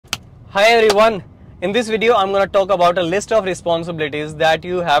Hi everyone, in this video I'm going to talk about a list of responsibilities that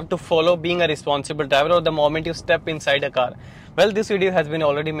you have to follow being a responsible driver or the moment you step inside a car. Well, this video has been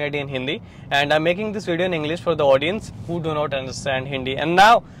already made in Hindi and I'm making this video in English for the audience who do not understand Hindi. And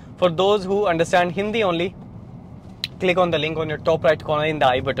now for those who understand Hindi only, click on the link on your top right corner in the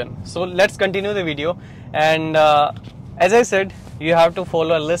I button. So let's continue the video, and as I said, you have to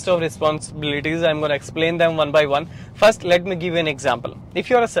follow a list of responsibilities. I'm going to explain them one by one. First, let me give you an example. If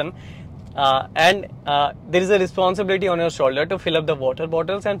you're a son and there is a responsibility on your shoulder to fill up the water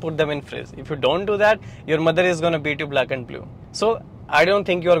bottles and put them in fridge. If you don't do that, your mother is going to beat you black and blue. So I don't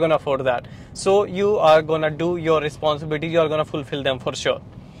think you are going to afford that. So you are going to do your responsibilities. You are going to fulfill them for sure.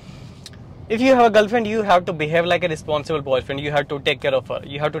 If you have a girlfriend, you have to behave like a responsible boyfriend. You have to take care of her.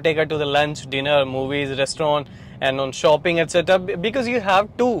 You have to take her to the lunch, dinner, movies, restaurant, and on shopping, etc. Because you have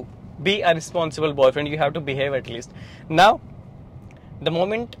to be a responsible boyfriend. You have to behave at least. Now, the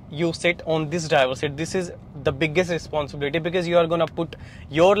moment you sit on this driver's seat, this is the biggest responsibility because you are going to put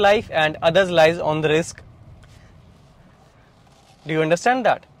your life and others' lives on the risk. Do you understand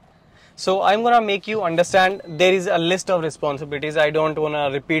that? So I'm going to make you understand there is a list of responsibilities. I don't want to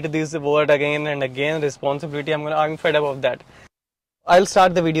repeat this word again and again, responsibility. I'm fed up of that. I'll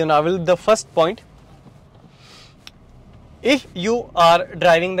start the video now with the first point. If you are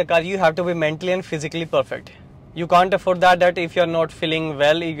driving the car, you have to be mentally and physically perfect. You can't afford that if you're not feeling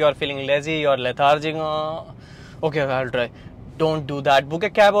well, if you're feeling lazy, you're lethargic, okay, I'll drive. Don't do that. Book a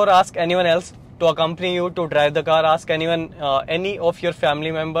cab or ask anyone else to accompany you to drive the car. Ask anyone, any of your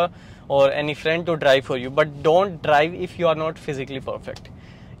family member or any friend to drive for you. But don't drive if you are not physically perfect.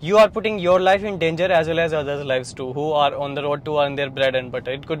 You are putting your life in danger as well as others' lives too, who are on the road to earn their bread and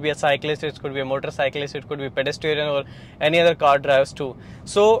butter. It could be a cyclist, it could be a motorcyclist, it could be a pedestrian or any other car drivers too.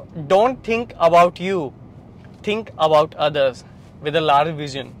 So don't think about you. Think about others with a large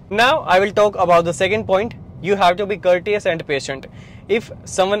vision. Now I will talk about the second point. You have to be courteous and patient. If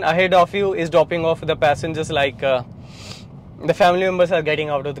someone ahead of you is dropping off the passengers, like the family members are getting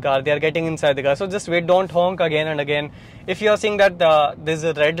out of the car, they are getting inside the car, so just wait, don't honk again and again. If you are seeing that there's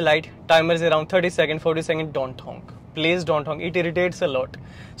a red light, timer is around 30 seconds, 40 seconds, don't honk. Please don't honk. It irritates a lot.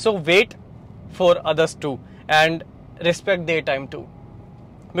 So wait for others too and respect their time too.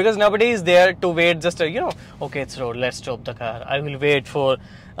 Because nobody is there to wait just, okay, it's road, let's stop the car. I will wait for,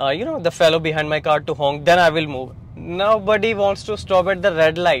 the fellow behind my car to honk, then I will move. Nobody wants to stop at the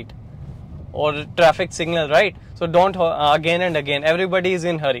red light or traffic signal, right? So don't again and again. Everybody is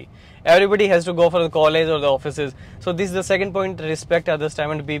in hurry. Everybody has to go for the college or the offices. So this is the second point. Respect others'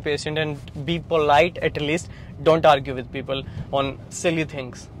 time and be patient and be polite at least. Don't argue with people on silly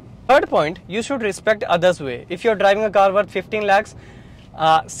things. Third point, you should respect others' way. If you're driving a car worth 15 lakhs,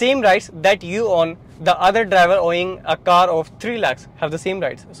 same rights that you own, the other driver owning a car of 3 lakhs have the same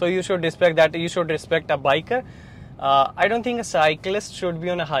rights. So you should respect that. You should respect a biker. I don't think a cyclist should be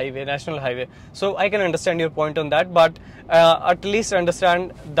on a highway, national highway. So I can understand your point on that, but at least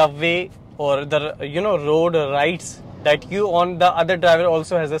understand the way or the road rights that you own. The other driver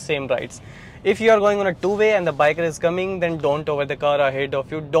also has the same rights. If you are going on a two-way and the biker is coming, then don't over the car ahead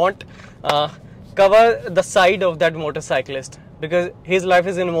of you. Don't cover the side of that motorcyclist because his life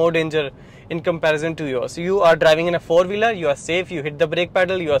is in more danger in comparison to yours. You are driving in a four-wheeler, you are safe, you hit the brake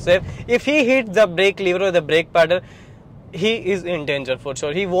pedal, you are safe. If he hits the brake lever or the brake pedal, he is in danger for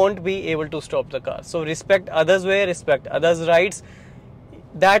sure. He won't be able to stop the car. So respect others' way, respect others' rights.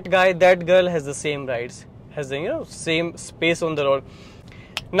 That guy, that girl has the same rights, has the same space on the road.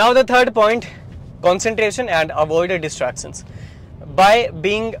 Now the third point, concentration and avoid distractions. By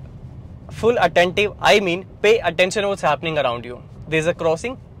being full attentive, I mean pay attention to what's happening around you. There's a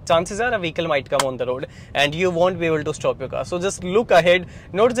crossing, chances are a vehicle might come on the road and you won't be able to stop your car. So just look ahead,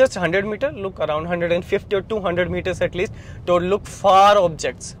 not just 100 meters, look around 150 or 200 meters at least to look far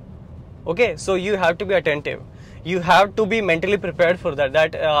objects. Okay, so you have to be attentive. You have to be mentally prepared for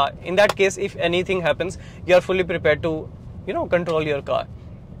that. In that case, if anything happens, you are fully prepared to, control your car.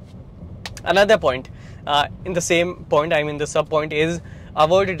 Another point, in the same point, the sub point is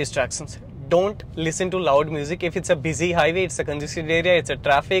avoid distractions. Don't listen to loud music. If it's a busy highway, it's a congested area, it's a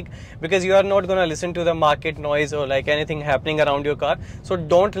traffic, because you are not going to listen to the market noise or like anything happening around your car. So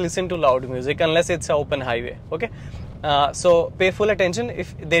don't listen to loud music unless it's an open highway. Okay. So pay full attention.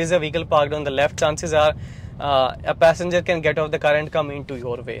 If there is a vehicle parked on the left, chances are a passenger can get off the car and come into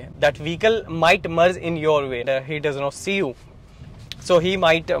your way. That vehicle might merge in your way. He does not see you. So he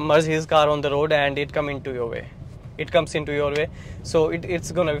might merge his car on the road and it comes into your way. So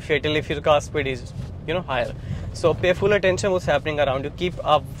it's going to be fatal if your car speed is higher. So pay full attention what's happening around you.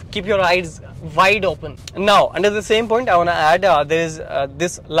 Keep your eyes wide open. Now under the same point I want to add, there is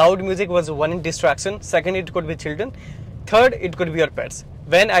this loud music was one distraction. Second, it could be children. Third, it could be your pets.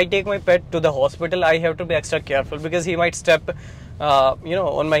 When I take my pet to the hospital, I have to be extra careful because he might step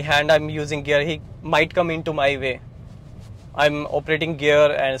on my hand. I'm using gear, he might come into my way. I'm operating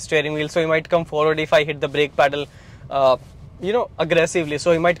gear and steering wheel, so he might come forward if I hit the brake pedal aggressively,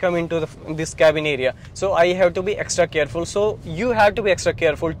 so he might come into this cabin area. So I have to be extra careful. So you have to be extra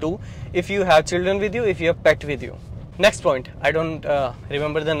careful too if you have children with you, if you have pet with you. Next point, I don't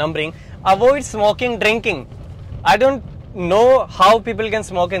remember the numbering. Avoid smoking, drinking. I don't know how people can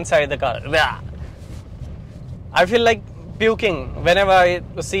smoke inside the car. I feel like puking whenever I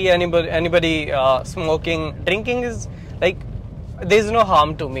see anybody smoking. Drinking is like, there is no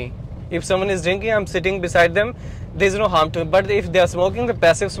harm to me. If someone is drinking, I'm sitting beside them, there is no harm to me. But if they are smoking, the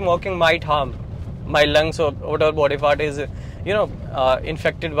passive smoking might harm my lungs or whatever body part is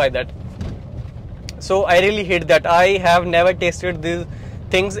infected by that. So I really hate that. I have never tasted these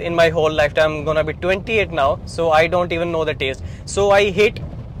things in my whole lifetime. I'm gonna be 28 now, so I don't even know the taste. So I hate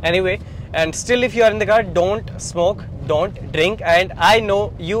anyway. And still, if you are in the car, don't smoke, don't drink. And I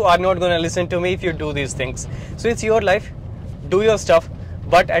know you are not gonna listen to me if you do these things. So it's your life, do your stuff,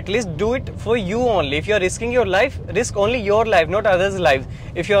 but at least do it for you only. If you are risking your life, risk only your life, not others' lives.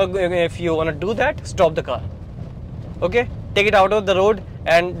 If you wanna do that, stop the car. Okay, take it out of the road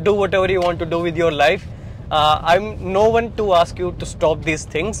and do whatever you want to do with your life. I'm no one to ask you to stop these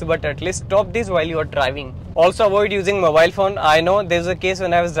things, but at least stop this while you are driving. Also avoid using mobile phone. I know there's a case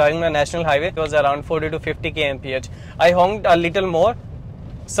when I was driving on a national highway. It was around 40 to 50 kmph. I honked a little more.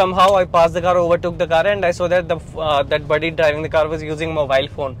 Somehow I passed the car, overtook the car, and I saw that that buddy driving the car was using mobile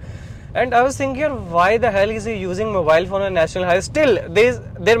phone. And I was thinking, why the hell is he using mobile phone on a national highway? Still,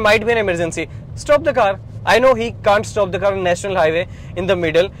 there might be an emergency. Stop the car. I know he can't stop the car on national highway in the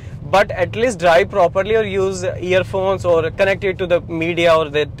middle, but at least drive properly or use earphones or connect it to the media or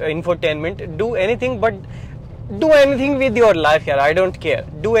the infotainment. Do anything, but do anything with your life here. I don't care.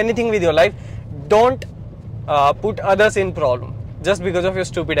 Do anything with your life. Don't put others in problem just because of your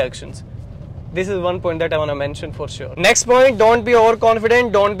stupid actions. This is one point that I want to mention for sure. Next point, don't be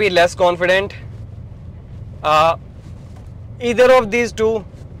overconfident, don't be less confident. Either of these two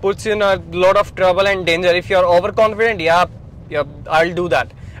puts you in a lot of trouble and danger. If you are overconfident, yeah, I'll do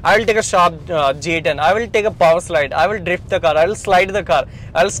that. I will take a sharp J10. I will take a power slide. I will drift the car. I will slide the car.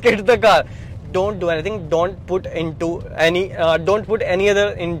 I will skid the car. Don't do anything. Don't put any other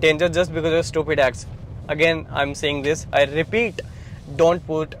in danger just because of stupid acts. Again, I'm saying this. I repeat. Don't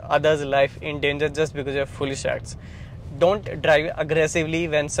put others' life in danger just because of foolish acts. Don't drive aggressively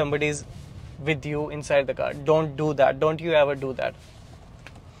when somebody is with you inside the car. Don't do that. Don't you ever do that.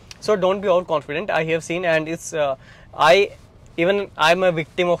 So don't be overconfident. I have seen, and it's I'm a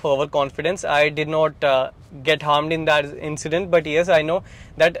victim of overconfidence. I did not get harmed in that incident, but yes, I know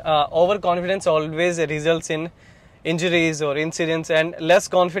that overconfidence always results in injuries or incidents, and less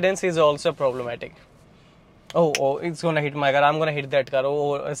confidence is also problematic. Oh, it's gonna hit my car. I'm gonna hit that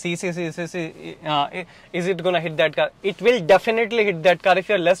car. See. Is it gonna hit that car? It will definitely hit that car. If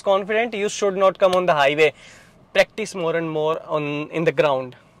you're less confident, you should not come on the highway. Practice more and more in the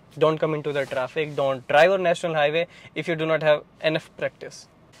ground. Don't come into the traffic. Don't drive on national highway if you do not have enough practice.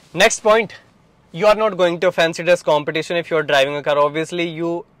 Next point, you are not going to a fancy dress competition if you are driving a car. Obviously,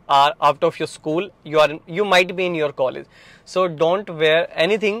 you are out of your school. You might be in your college. So don't wear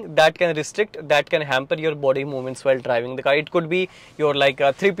anything that can restrict, that can hamper your body movements while driving the car. It could be your like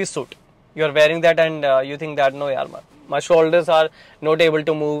a three-piece suit. You are wearing that and you think that no, yaar, my shoulders are not able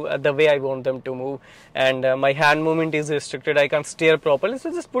to move the way I want them to move, and my hand movement is restricted. I can't steer properly. So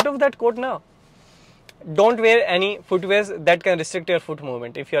just put off that coat now. Don't wear any footwears that can restrict your foot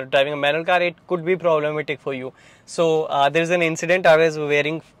movement. If you are driving a manual car, it could be problematic for you. So there is an incident. I was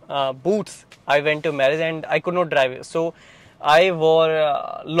wearing boots. I went to marriage and I could not drive. So I wore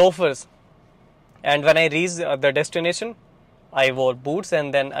loafers. And when I reached the destination, I wore boots.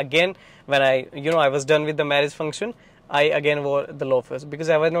 And then again, when I was done with the marriage function, I again wore the loafers because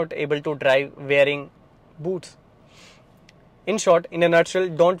I was not able to drive wearing boots. In short, in a nutshell,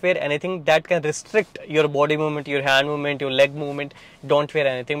 don't wear anything that can restrict your body movement, your hand movement, your leg movement. Don't wear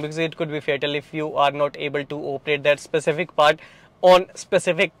anything because it could be fatal if you are not able to operate that specific part on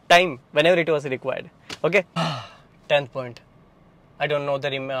specific time whenever it was required. Okay. 10th point. I don't know the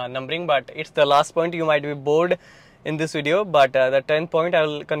numbering, but it's the last point. You might be bored in this video, but the 10th point I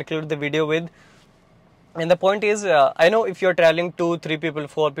will conclude the video with. And the point is, I know if you're traveling 2, 3 people,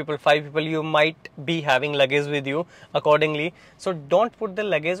 4 people, 5 people, you might be having luggage with you accordingly. So don't put the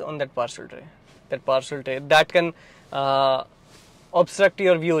luggage on that parcel tray. that partial tray, that can obstruct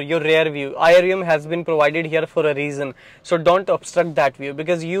your view, your rear view. IRVM has been provided here for a reason, so don't obstruct that view,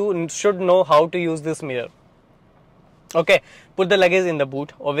 because you should know how to use this mirror. Okay, put the luggage in the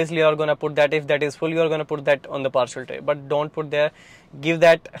boot. Obviously you are going to put that, if that is full, you are going to put that on the partial tray, but don't put there. Give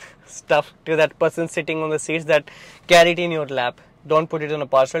that stuff to that person sitting on the seats, that carry it in your lap. Don't put it on a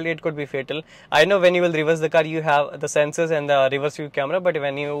partial tray, it could be fatal. I know when you will reverse the car, you have the sensors and the reverse view camera, but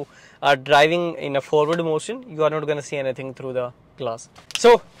when you are driving in a forward motion, you are not going to see anything through the glass.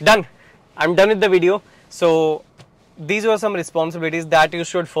 So done, I'm done with the video. So these were some responsibilities that you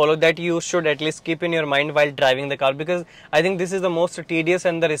should follow, that you should at least keep in your mind while driving the car, because I think this is the most tedious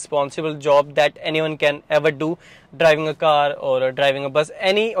and the responsible job that anyone can ever do, driving a car or driving a bus,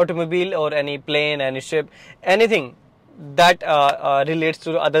 any automobile or any plane, any ship, anything that relates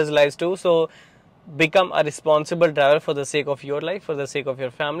to others' lives too. So become a responsible driver for the sake of your life, for the sake of your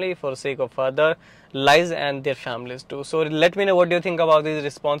family, for the sake of other lives and their families too. So let me know what do you think about these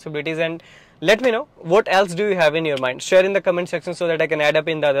responsibilities, and let me know what else do you have in your mind. Share in the comment section so that I can add up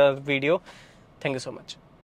in the other video. Thank you so much.